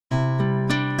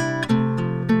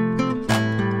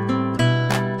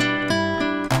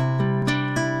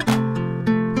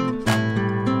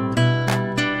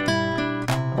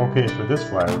this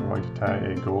fly, we're going to tie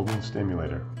a golden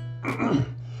stimulator.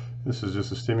 This is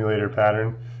just a stimulator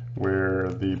pattern where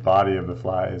the body of the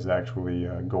fly is actually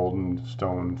golden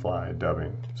stonefly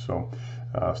dubbing. So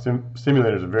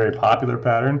stimulator is a very popular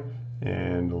pattern,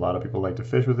 and a lot of people like to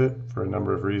fish with it for a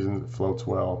number of reasons. It floats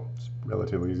well, it's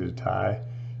relatively easy to tie,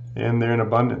 and they're in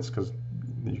abundance because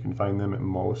you can find them at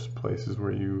most places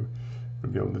where you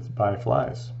would be able to buy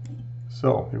flies.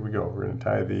 So here we go. We're going to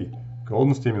tie the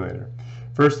golden stimulator.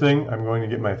 First thing, I'm going to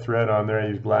get my thread on there. I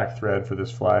use black thread for this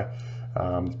fly.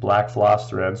 It's black floss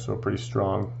thread, so pretty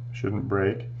strong, shouldn't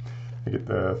break. I get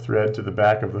the thread to the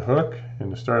back of the hook,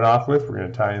 and to start off with, we're going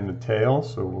to tie in the tail.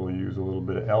 So we'll use a little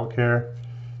bit of elk hair.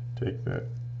 Take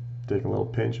a little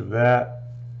pinch of that,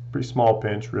 pretty small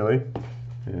pinch really,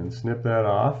 and snip that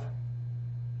off.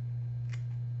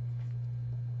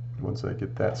 Once I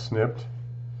get that snipped,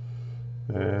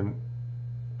 then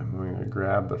I'm going to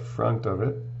grab the front of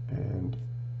it and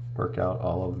work out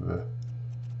all of the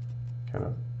kind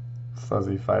of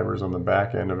fuzzy fibers on the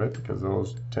back end of it, because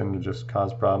those tend to just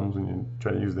cause problems when you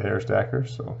try to use the hair stacker.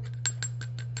 So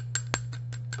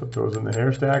put those in the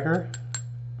hair stacker.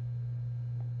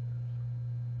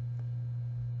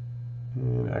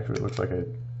 And actually it looks like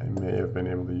I may have been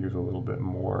able to use a little bit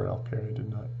more elk hair. I did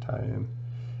not tie in.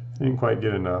 I didn't quite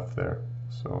get enough there.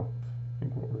 So I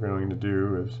think what we're going to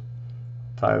do is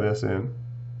tie this in,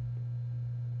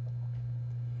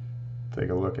 take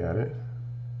a look at it.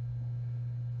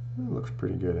 It looks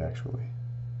pretty good actually.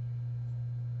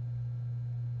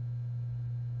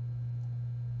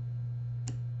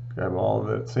 Grab all of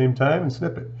it at the same time and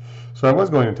snip it. So I was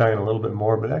going to tie in a little bit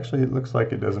more, but actually it looks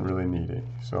like it doesn't really need it.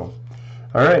 So,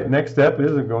 all right, next step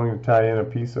is I'm going to tie in a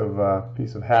piece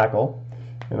of hackle.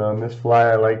 And on this fly,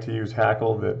 I like to use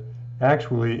hackle that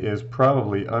actually is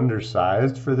probably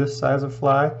undersized for this size of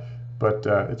fly, but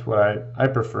it's what I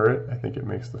prefer it. I think it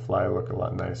makes the fly look a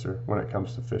lot nicer when it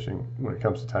comes to fishing, when it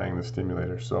comes to tying the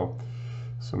stimulator. So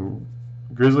some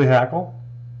Grizzly Hackle,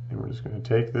 and we're just going to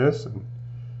take this and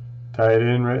tie it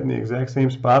in right in the exact same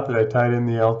spot that I tied in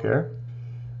the Elk Hair.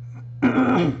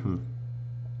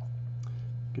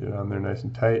 Get it on there nice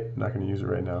and tight. I'm not going to use it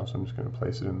right now, so I'm just going to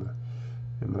place it in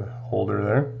the holder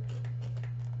there.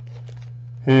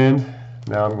 And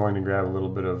now I'm going to grab a little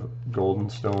bit of golden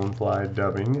stonefly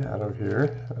dubbing out of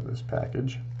here, out of this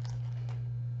package.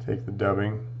 Take the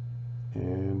dubbing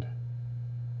and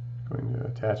I'm going to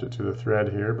attach it to the thread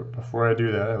here, but before I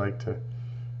do that I like to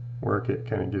work it,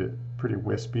 kind of get it pretty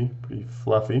wispy, pretty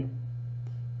fluffy.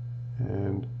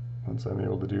 And once I'm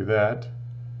able to do that,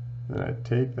 then I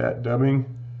take that dubbing,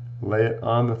 lay it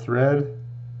on the thread,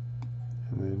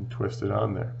 and then twist it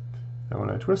on there. Now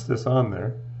when I twist this on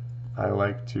there, I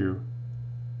like to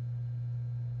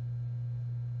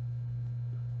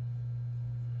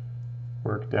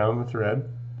work down the thread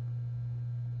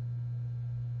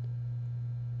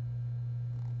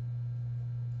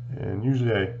and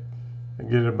usually I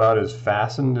get it about as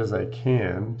fastened as I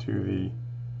can to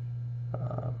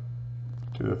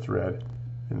the thread,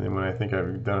 and then when I think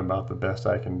I've done about the best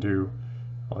I can do,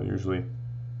 I'll usually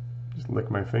just lick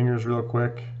my fingers real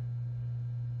quick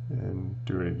and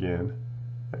do it again.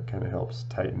 That kind of helps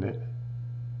tighten it.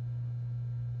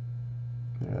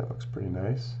 Yeah, that looks pretty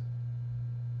nice.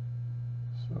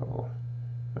 So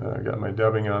I got my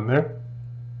dubbing on there.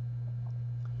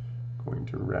 Going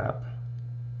to wrap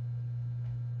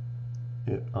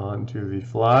it onto the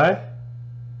fly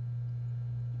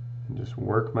and just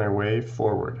work my way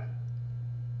forward.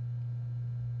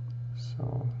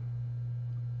 So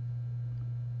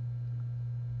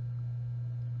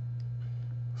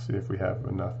see if we have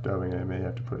enough dubbing. I may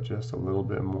have to put just a little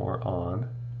bit more on.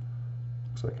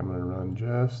 Looks like I'm going to run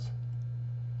just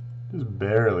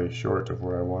barely short of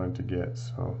where I wanted to get.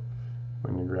 So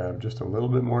when you grab just a little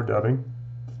bit more dubbing,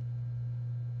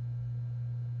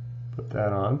 put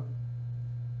that on.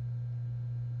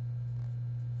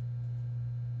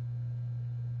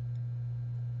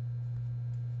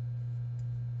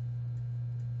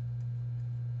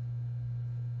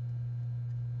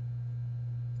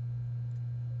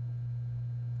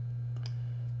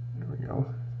 There we go.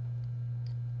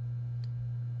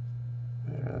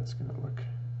 There, that's going to look,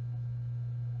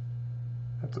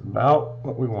 that's about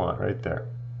what we want right there.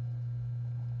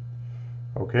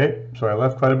 Okay, so I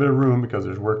left quite a bit of room because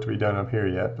there's work to be done up here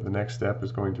yet, but the next step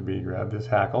is going to be grab this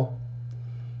hackle.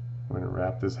 I'm going to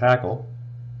wrap this hackle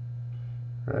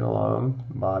right along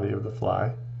the body of the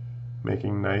fly,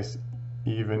 making nice,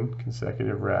 even,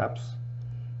 consecutive wraps.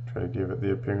 Try to give it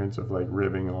the appearance of like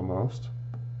ribbing almost.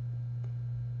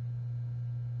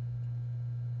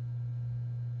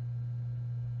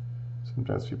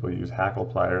 Sometimes people use hackle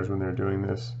pliers when they're doing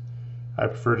this, I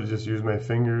prefer to just use my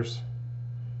fingers.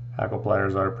 Hackle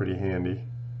pliers are pretty handy.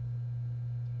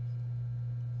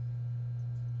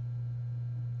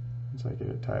 Once I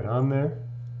get it tied on there,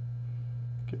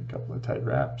 get a couple of tight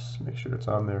wraps, make sure it's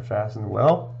on there fastened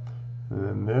well, and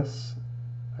then this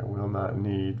I will not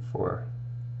need for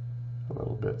a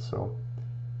little bit, so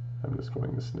I'm just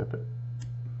going to snip it.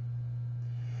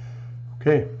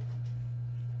 Okay,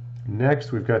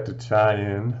 next we've got to tie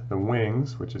in the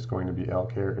wings, which is going to be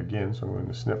elk hair again, so I'm going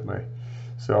to snip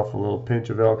myself a little pinch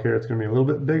of elk hair. It's going to be a little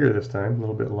bit bigger this time, a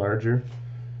little bit larger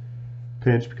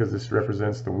pinch because this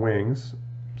represents the wings.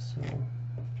 So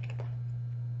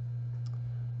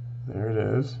there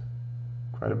it is,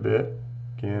 quite a bit.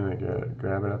 Again, I gotta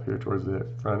grab it up here towards the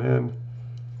front end,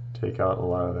 take out a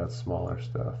lot of that smaller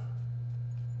stuff.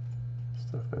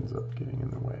 Stuff ends up getting in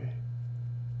the way.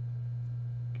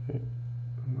 Okay,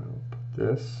 we'll put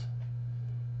this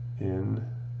in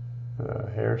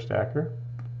the hair stacker.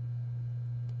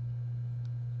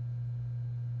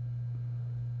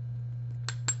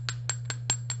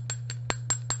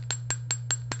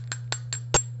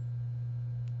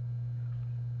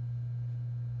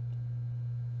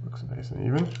 Looks nice and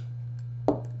even.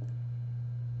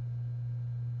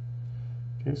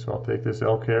 Okay, so I'll take this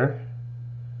elk hair.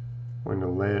 I'm going to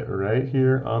lay it right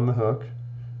here on the hook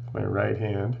with my right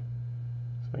hand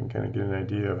so I can kind of get an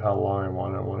idea of how long I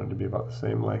want it. I want it to be about the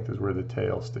same length as where the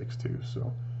tail sticks to,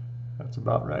 so that's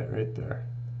about right there.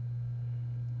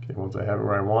 Okay, once I have it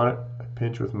where I want it, I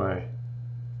pinch with my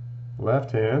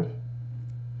left hand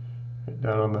right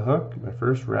down on the hook. My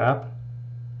first wrap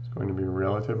is going to be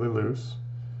relatively loose.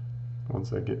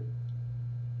 Once I get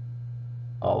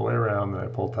all the way around, then I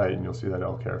pull tight and you'll see that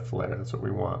elk hair flare. That's what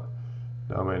we want.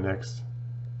 Now my next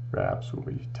wraps will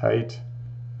be tight.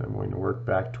 I'm going to work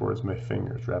back towards my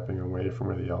fingers, wrapping away from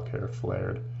where the elk hair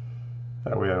flared.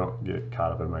 That way I don't get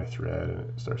caught up in my thread and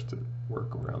it starts to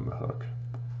work around the hook.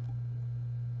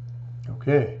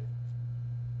 Okay.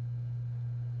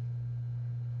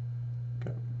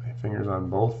 Got my fingers on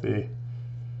both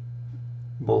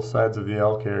sides of the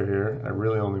elk hair here. I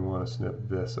really only want to snip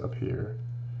this up here.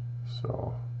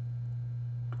 So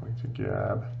I'm going to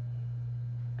grab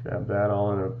that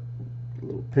all in a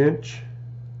little pinch.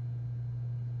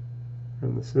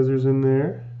 Run the scissors in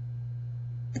there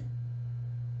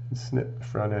and snip the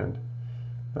front end.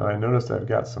 Now I noticed I've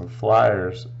got some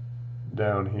flyers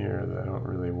down here that I don't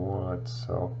really want,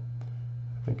 so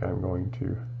I think I'm going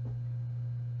to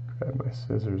grab my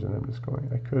scissors and I'm just going,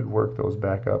 I could work those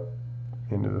back up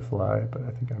into the fly, but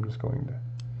I think we're just going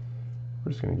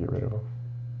to get rid of them.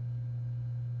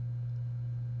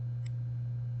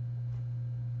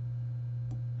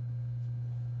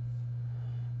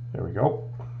 There we go.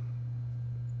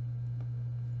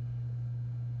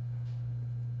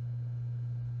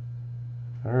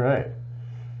 All right.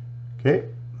 Okay,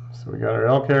 so we got our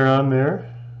elk hair on there.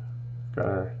 Got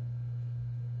our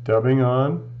dubbing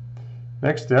on.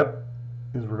 Next step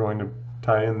is we're going to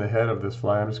tie in the head of this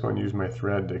fly. I'm just going to use my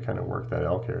thread to kind of work that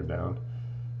elk hair down,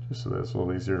 just so that it's a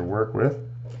little easier to work with.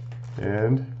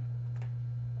 And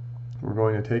we're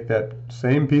going to take that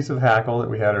same piece of hackle that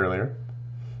we had earlier.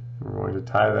 We're going to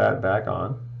tie that back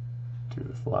on to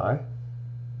the fly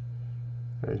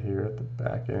right here at the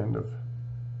back end of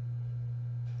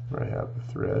where I have the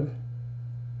thread.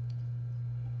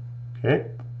 Okay,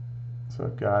 so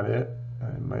I've got it.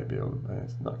 I might be able to,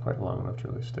 it's not quite long enough to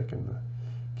really stick in the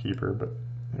keeper, but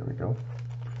there we go.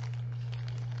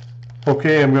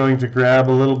 Okay, I'm going to grab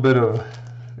a little bit of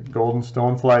golden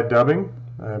stonefly dubbing.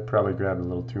 I probably grabbed a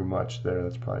little too much there.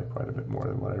 That's probably quite a bit more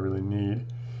than what I really need.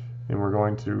 And we're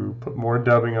going to put more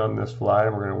dubbing on this fly,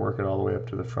 and we're going to work it all the way up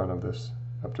to the front of this,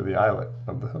 up to the eyelet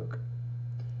of the hook.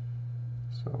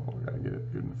 So we've got to get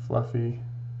it good and fluffy,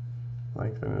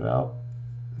 lengthen it out,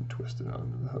 and twist it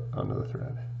onto the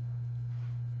thread.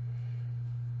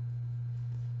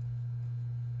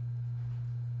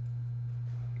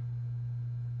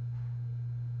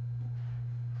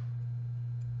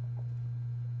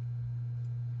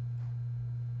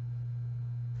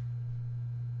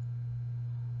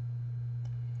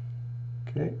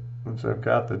 Okay, once I've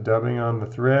got the dubbing on the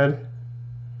thread,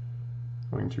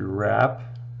 I'm going to wrap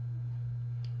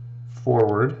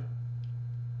forward,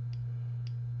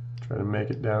 try to make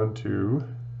it down to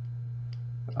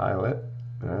the eyelet.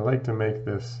 And I like to make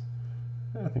this,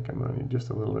 I think I'm going to need just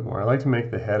a little bit more. I like to make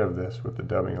the head of this with the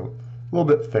dubbing a little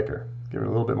bit thicker, give it a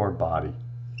little bit more body.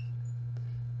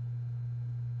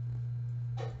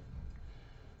 So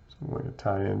I'm going to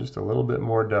tie in just a little bit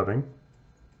more dubbing.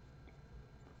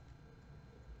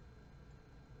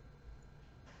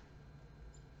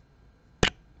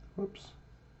 Whoops.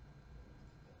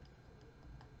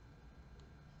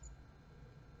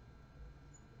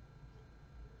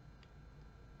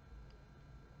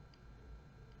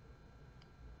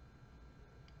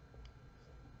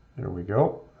 There we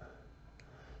go.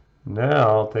 Now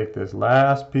I'll take this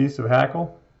last piece of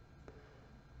hackle.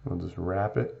 We'll just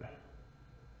wrap it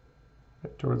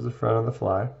right towards the front of the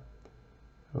fly.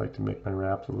 I like to make my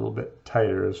wraps a little bit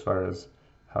tighter as far as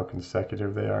how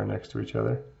consecutive they are next to each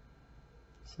other.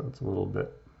 So it's a little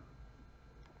bit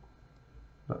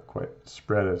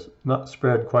not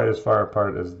spread quite as far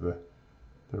apart as the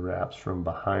wraps from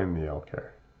behind the elk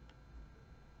hair.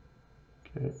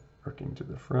 Okay, working to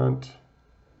the front.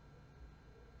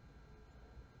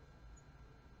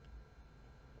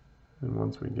 And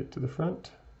once we get to the front,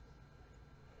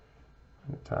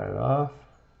 I'm going to tie it off.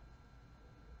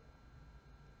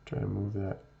 Try to move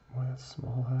that, boy, that's a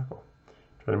small hackle.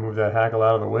 Try to move that hackle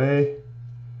out of the way.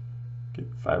 Get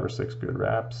 5 or 6 good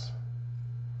wraps.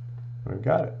 We've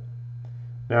got it.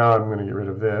 Now I'm going to get rid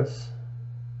of this.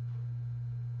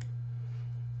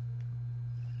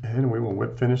 And we will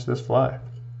whip finish this fly.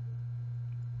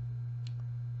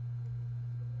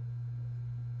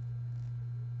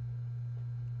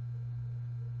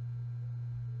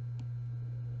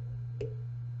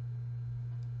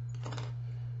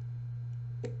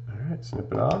 Alright,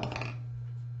 snip it off.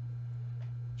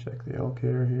 Check the elk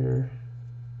hair here.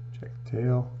 Check the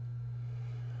tail.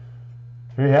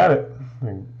 Here you have it.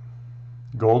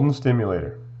 Golden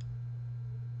Stimulator.